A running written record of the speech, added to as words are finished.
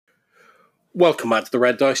Welcome back to the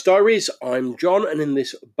Red Dice Diaries. I'm John, and in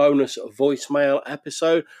this bonus voicemail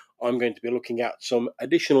episode, I'm going to be looking at some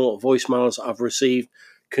additional voicemails I've received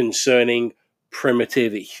concerning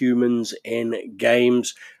primitive humans in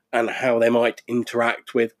games and how they might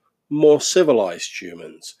interact with more civilized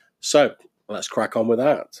humans. So, let's crack on with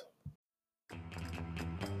that.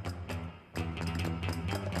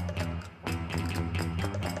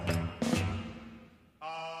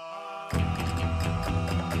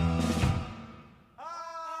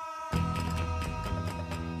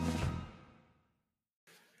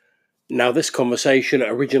 Now, this conversation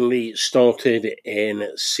originally started in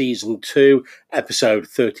Season 2, Episode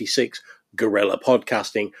 36, Guerrilla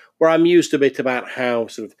Podcasting, where I mused a bit about how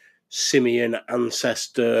sort of simian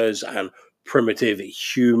ancestors and primitive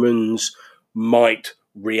humans might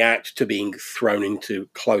react to being thrown into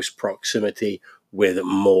close proximity with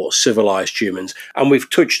more civilized humans. And we've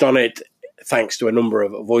touched on it thanks to a number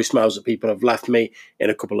of voicemails that people have left me in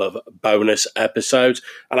a couple of bonus episodes.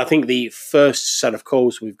 And I think the first set of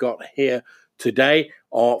calls we've got here today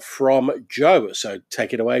are from Joe. So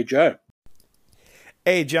take it away, Joe.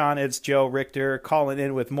 Hey, John, it's Joe Richter calling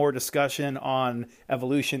in with more discussion on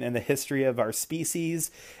evolution and the history of our species.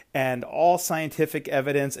 And all scientific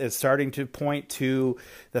evidence is starting to point to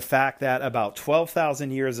the fact that about 12,000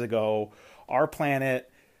 years ago, our planet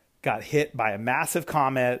got hit by a massive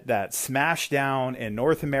comet that smashed down in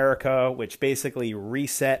North America, which basically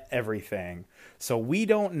reset everything. So we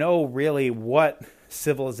don't know really what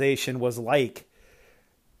civilization was like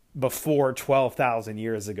before 12,000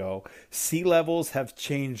 years ago. Sea levels have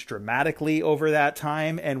changed dramatically over that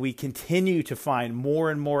time, and we continue to find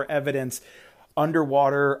more and more evidence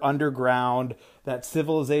underwater, underground, that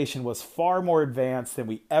civilization was far more advanced than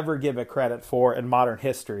we ever give it credit for in modern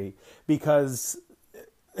history, because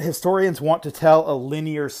historians want to tell a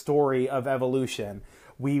linear story of evolution.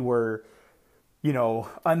 We were,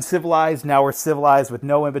 uncivilized, now we're civilized with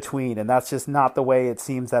no in between, and that's just not the way it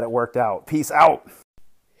seems that it worked out. Peace out.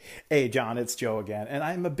 Hey, John, it's Joe again, and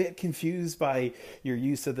I'm a bit confused by your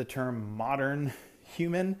use of the term modern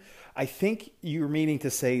human. I think you're meaning to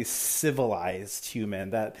say civilized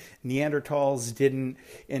human, that Neanderthals didn't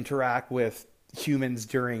interact with humans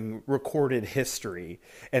during recorded history,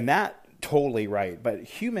 and that totally right. But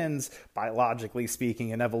humans, biologically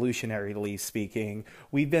speaking and evolutionarily speaking,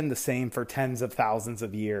 we've been the same for tens of thousands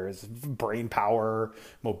of years. Brain power,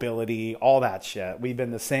 mobility, all that shit. We've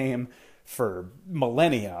been the same for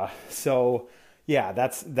millennia. So yeah,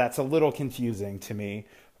 that's a little confusing to me.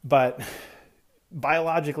 But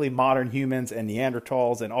biologically, modern humans and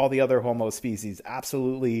Neanderthals and all the other Homo species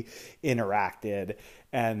absolutely interacted.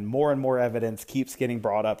 And more evidence keeps getting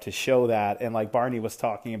brought up to show that. And like Barney was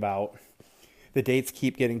talking about, the dates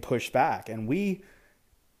keep getting pushed back, and we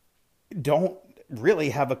don't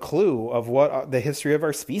really have a clue of what the history of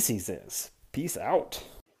our species is. Peace out.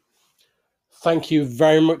 Thank you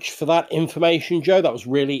very much for that information, Joe. That was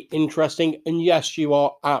really interesting. And yes, you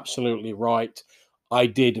are absolutely right. I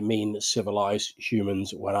did mean civilized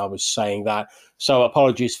humans when I was saying that. So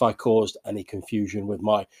apologies if I caused any confusion with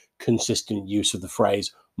my consistent use of the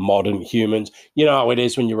phrase modern humans. You know how it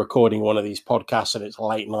is when you're recording one of these podcasts and it's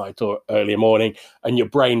late night or early morning and your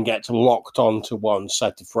brain gets locked onto one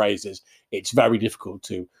set of phrases. It's very difficult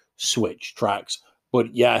to switch tracks.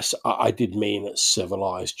 But yes, I did mean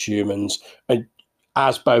civilized humans. And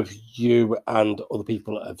as both you and other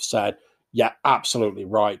people have said, yeah, absolutely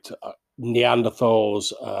right.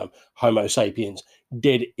 Neanderthals, Homo sapiens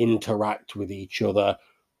did interact with each other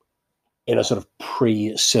in a sort of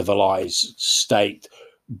pre-civilized state.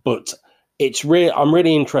 But I'm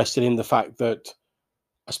really interested in the fact that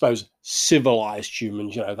I suppose civilized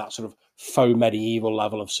humans, that sort of faux medieval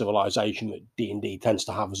level of civilization that D&D tends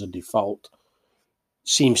to have as a default,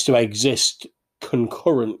 seems to exist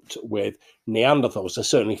concurrent with Neanderthals. They're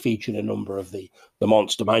certainly featured in a number of the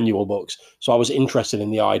Monster Manual books. So I was interested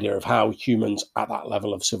in the idea of how humans at that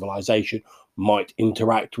level of civilization might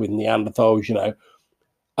interact with Neanderthals,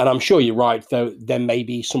 And I'm sure you're right, though, there may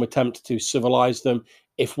be some attempt to civilize them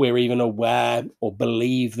if we're even aware or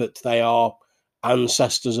believe that they are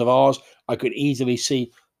ancestors of ours. I could easily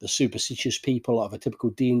see the superstitious people of a typical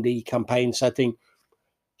D&D campaign setting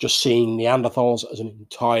just seeing Neanderthals as an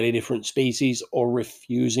entirely different species or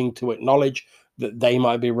refusing to acknowledge that they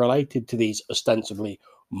might be related to these ostensibly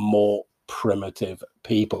more primitive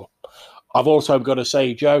people. I've also got to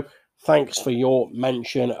say, Joe, thanks for your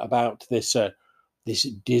mention about this this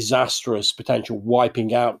disastrous potential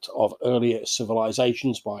wiping out of earlier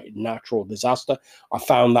civilizations by natural disaster. I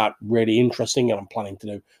found that really interesting, and I'm planning to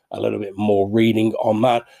do a little bit more reading on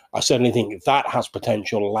that. I certainly think that has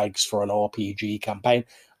potential legs for an RPG campaign.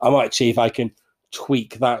 I might see if I can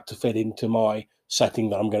tweak that to fit into my setting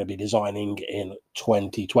that I'm going to be designing in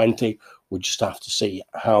 2020. We'll just have to see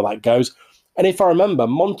how that goes. And if I remember,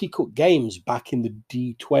 Monty Cook Games back in the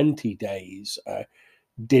D20 days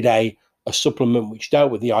did a supplement which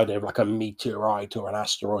dealt with the idea of like a meteorite or an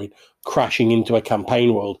asteroid crashing into a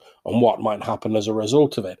campaign world and what might happen as a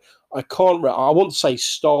result of it. I won't say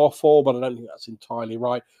Starfall, but I don't think that's entirely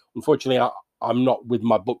right. Unfortunately, I'm not with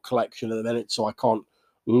my book collection at the minute, so I can't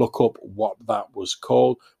look up what that was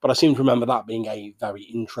called. But I seem to remember that being a very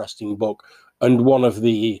interesting book, and one of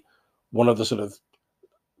the sort of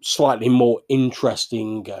slightly more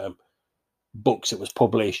interesting books that was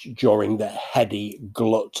published during the heady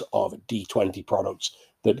glut of D20 products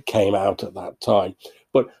that came out at that time.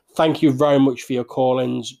 But thank you very much for your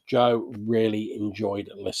call-ins, Joe. Really enjoyed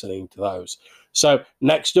listening to those. So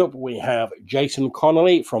next up, we have Jason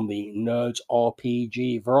Connolly from the Nerds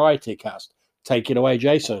RPG Variety Cast. Take it away,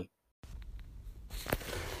 Jason.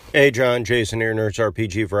 Hey, John. Jason here, Nerds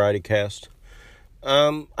RPG Variety Cast.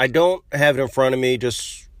 I don't have it in front of me,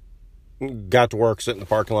 just got to work, sitting in the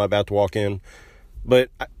parking lot, about to walk in.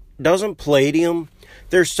 But doesn't Palladium...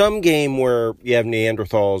 There's some game where you have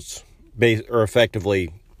Neanderthals, or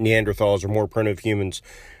effectively Neanderthals or more primitive humans,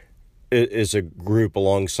 is a group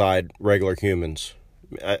alongside regular humans.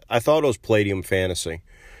 I thought it was Palladium Fantasy. It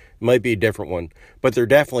might be a different one. But there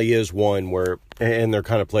definitely is one where... And they're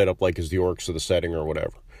kind of played up like as the orcs of the setting or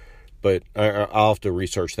whatever. But I'll have to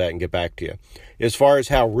research that and get back to you. As far as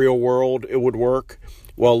how real world it would work...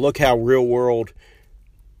 Well, look how real world,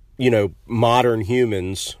 modern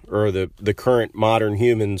humans, or the current modern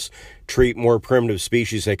humans, treat more primitive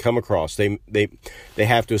species they come across. They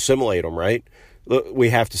have to assimilate them, right? We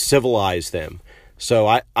have to civilize them. So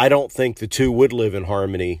I don't think the two would live in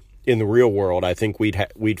harmony in the real world. I think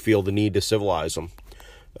we'd feel the need to civilize them.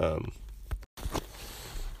 I'm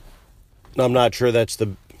not sure that's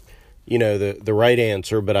the right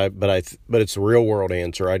answer, but it's the real world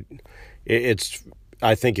answer.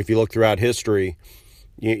 I think if you look throughout history,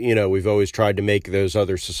 we've always tried to make those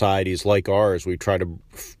other societies like ours. We try to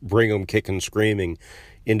bring them kicking and screaming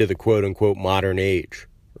into the quote-unquote modern age,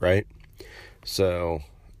 right? So,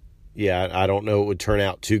 yeah, I don't know it would turn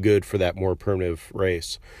out too good for that more primitive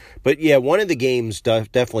race. But, yeah, one of the games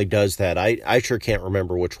definitely does that. I sure can't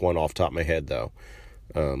remember which one off the top of my head, though.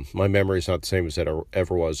 My memory's not the same as it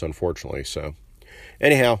ever was, unfortunately, so...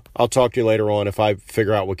 Anyhow, I'll talk to you later on. If I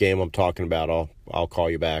figure out what game I'm talking about, I'll call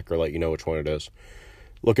you back or let you know which one it is.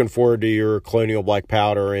 Looking forward to your Colonial Black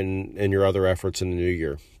Powder and your other efforts in the new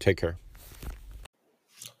year. Take care.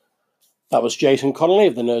 That was Jason Connolly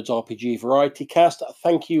of the Nerds RPG Variety Cast.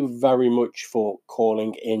 Thank you very much for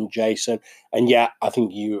calling in, Jason. And yeah, I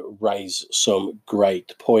think you raise some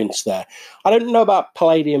great points there. I don't know about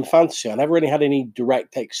Palladium Fantasy. I never really had any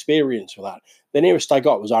direct experience with that. The nearest I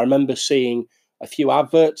got was I remember seeing a few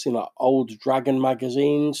adverts in like old Dragon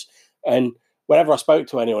magazines, and whenever I spoke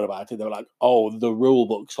to anyone about it, they were like, "Oh, the rule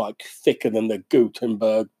book's like thicker than the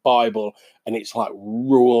Gutenberg Bible, and it's like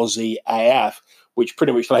rulesy AF," which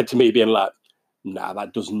pretty much led to me being like, "Nah,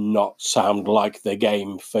 that does not sound like the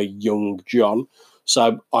game for young John."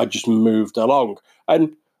 So I just moved along,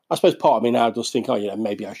 and I suppose part of me now does think, "Oh,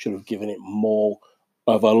 maybe I should have given it more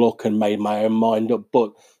of a look and made my own mind up."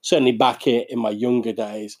 But certainly back in my younger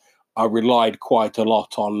days, I relied quite a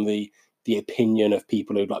lot on the opinion of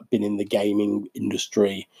people who'd like been in the gaming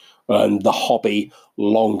industry and the hobby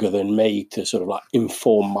longer than me to sort of like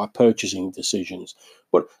inform my purchasing decisions.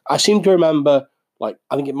 But I seem to remember, like,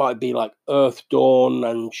 I think it might be like Earth Dawn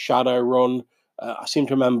and Shadowrun. I seem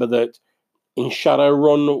to remember that in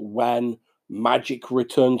Shadowrun, when magic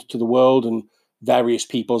returned to the world and various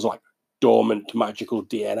people's like dormant magical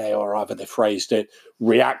DNA, or however they phrased it,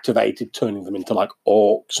 reactivated, turning them into like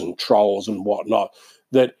orcs and trolls and whatnot,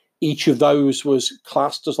 that each of those was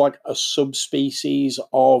classed as like a subspecies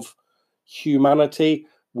of humanity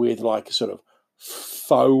with like a sort of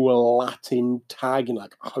faux Latin tag and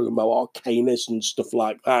like Homo arcanus and stuff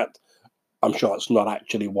like that. I'm sure it's not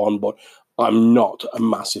actually one, but I'm not a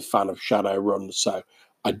massive fan of Shadowrun, so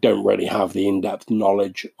I don't really have the in-depth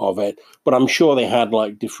knowledge of it. But I'm sure they had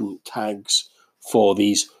like different tags for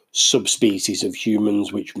these subspecies of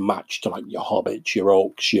humans which match to like your hobbits, your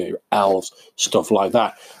orcs, your elves, stuff like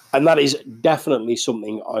that. And that is definitely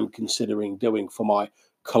something I'm considering doing for my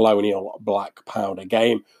Colonial Black Powder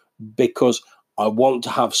game, because I want to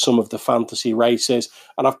have some of the fantasy races,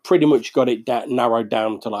 and I've pretty much got it narrowed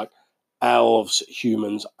down to like elves,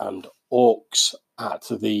 humans, and orcs at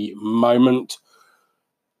the moment.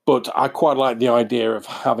 But I quite like the idea of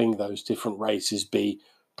having those different races be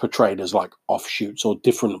portrayed as like offshoots or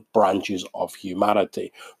different branches of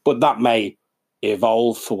humanity. But that may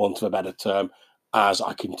evolve, for want of a better term, as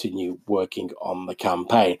I continue working on the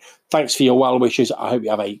campaign. Thanks for your well wishes. I hope you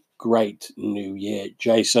have a great new year,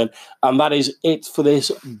 Jason. And that is it for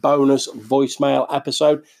this bonus voicemail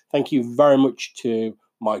episode. Thank you very much to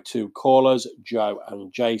my two callers, Joe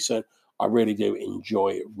and Jason. I really do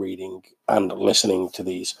enjoy reading and listening to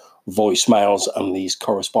these voicemails and these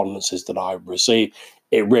correspondences that I receive.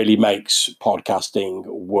 It really makes podcasting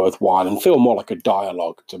worthwhile and feel more like a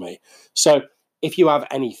dialogue to me. So if you have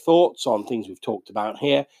any thoughts on things we've talked about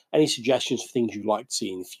here, any suggestions for things you'd like to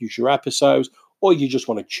see in future episodes, or you just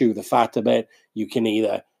want to chew the fat a bit, you can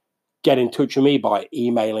either get in touch with me by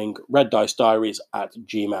emailing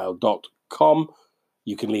reddicediaries@gmail.com.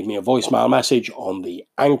 You can leave me a voicemail message on the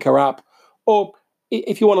Anchor app, or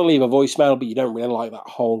if you want to leave a voicemail but you don't really like that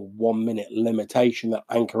whole 1 minute limitation that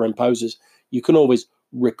Anchor imposes, you can always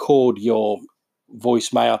record your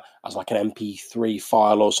voicemail as like an MP3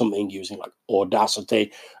 file or something using like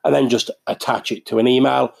Audacity, and then just attach it to an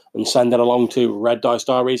email and send it along to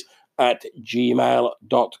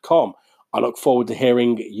reddicediaries@gmail.com. I look forward to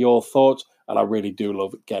hearing your thoughts, and I really do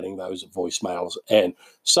love getting those voicemails in.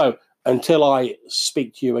 So until I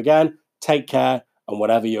speak to you again, take care, and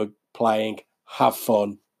whatever you're playing, have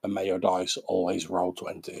fun, and may your dice always roll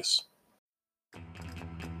 20s.